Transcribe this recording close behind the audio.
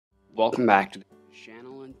welcome back to the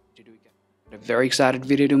channel, and today we got a very excited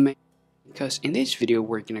video to make because in this video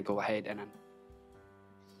we're gonna go ahead and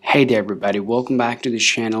hey there everybody, welcome back to the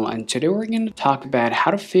channel, and today we're going to talk about how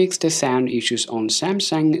to fix the sound issues on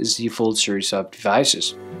Samsung Z Fold series of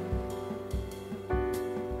devices.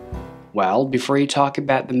 Well, before you talk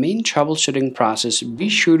about the main troubleshooting process, be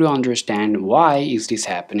sure to understand why is this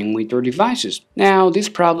happening with your devices. Now, this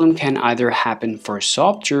problem can either happen for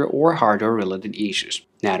software or hardware related issues.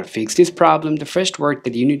 Now, to fix this problem, the first work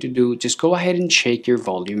that you need to do, just go ahead and check your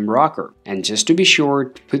volume rocker. And just to be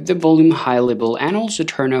sure, put the volume high level and also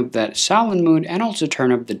turn up the silent mode and also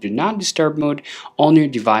turn up the do not disturb mode on your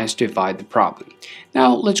device to avoid the problem.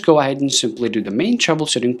 Now, let's go ahead and simply do the main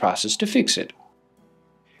troubleshooting process to fix it.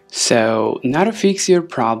 So now to fix your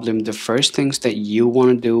problem, the first things that you want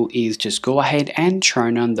to do is just go ahead and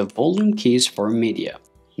turn on the volume keys for media.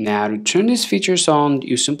 Now to turn these features on,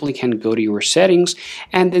 you simply can go to your settings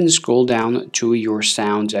and then scroll down to your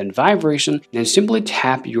sounds and vibration and simply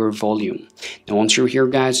tap your volume. Now once you're here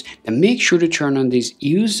guys, then make sure to turn on this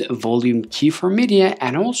use volume key for media,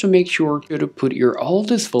 and also make sure to put your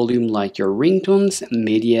oldest volume like your ringtones,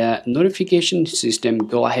 media, notification system,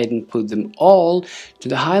 go ahead and put them all to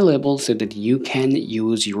the high level so that you can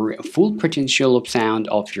use your full potential of sound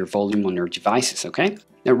of your volume on your devices, okay?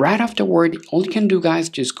 Now right afterward, all you can do guys,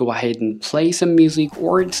 just go ahead and play some music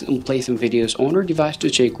or play some videos on your device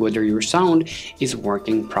to check whether your sound is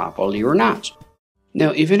working properly or not.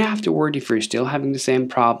 Now even afterward, if you're still having the same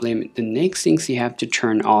problem, the next things you have to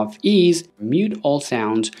turn off is mute all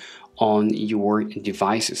sounds on your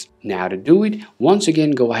devices. Now to do it, once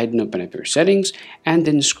again go ahead and open up your settings and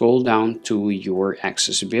then scroll down to your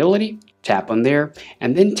accessibility, tap on there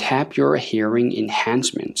and then tap your hearing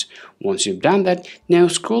enhancements. Once you've done that, now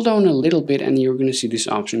scroll down a little bit and you're going to see this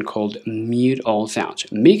option called mute all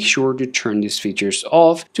sounds. Make sure to turn these features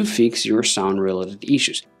off to fix your sound related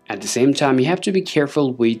issues. At the same time, you have to be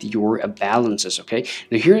careful with your balances, okay?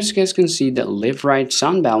 Now here as you guys can see the left-right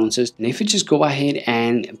sound balances, and if you just go ahead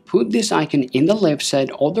and put this icon in the left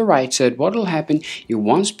side or the right side, what will happen, your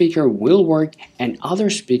one speaker will work and other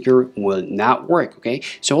speaker will not work, okay?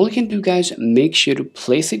 So all you can do guys, make sure to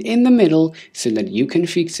place it in the middle so that you can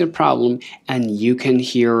fix the problem and you can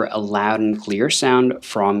hear a loud and clear sound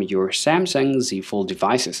from your Samsung Z Fold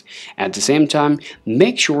devices. At the same time,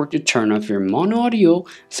 make sure to turn off your mono audio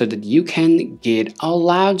so that you can get a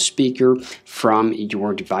loudspeaker from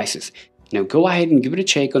your devices. Now go ahead and give it a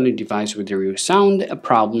check on the device whether your sound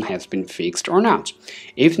problem has been fixed or not.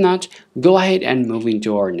 If not, go ahead and move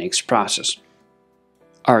into our next process.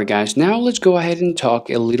 Alright guys, now let's go ahead and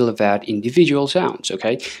talk a little about individual sounds,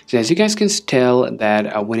 okay? So as you guys can tell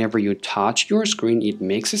that whenever you touch your screen, it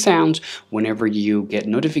makes a sound. Whenever you get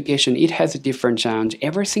notification, it has a different sound.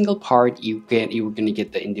 Every single part you get, you're going to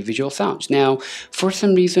get the individual sounds. Now, for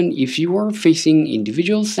some reason, if you are facing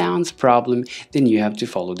individual sounds problem, then you have to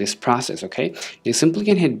follow this process, okay? You simply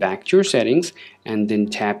can head back to your settings and then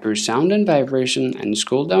tap your sound and vibration and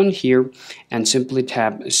scroll down here and simply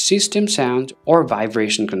tap system sound or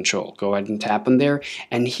vibration control. Go ahead and tap on there,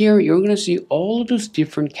 and here you're going to see all of those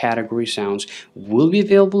different category sounds will be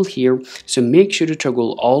available here. So make sure to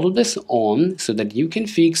toggle all of this on so that you can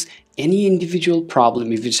fix any individual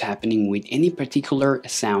problem if it's happening with any particular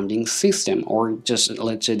sounding system or just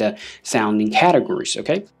let's say the sounding categories,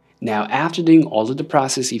 okay? Now, after doing all of the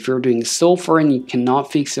process, if you're doing so far and you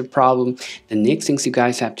cannot fix the problem, the next things you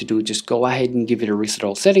guys have to do is just go ahead and give it a reset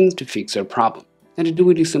all settings to fix the problem. Now to do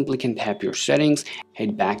it, you simply can tap your settings,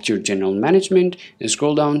 head back to your general management, and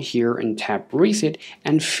scroll down here and tap reset,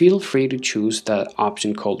 and feel free to choose the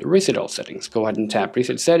option called reset all settings. Go ahead and tap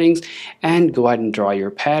reset settings and go ahead and draw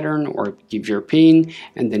your pattern or give your pin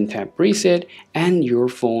and then tap reset, and your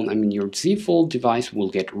phone, your Z Fold device will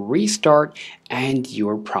get restart and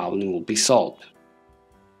your problem will be solved.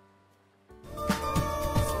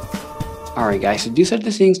 Alright guys, so these are the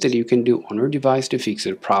things that you can do on your device to fix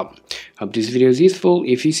the problem. Hope this video is useful.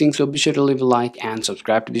 If you think so, be sure to leave a like and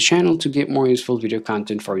subscribe to the channel to get more useful video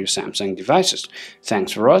content for your Samsung devices.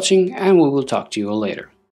 Thanks for watching, and we will talk to you all later.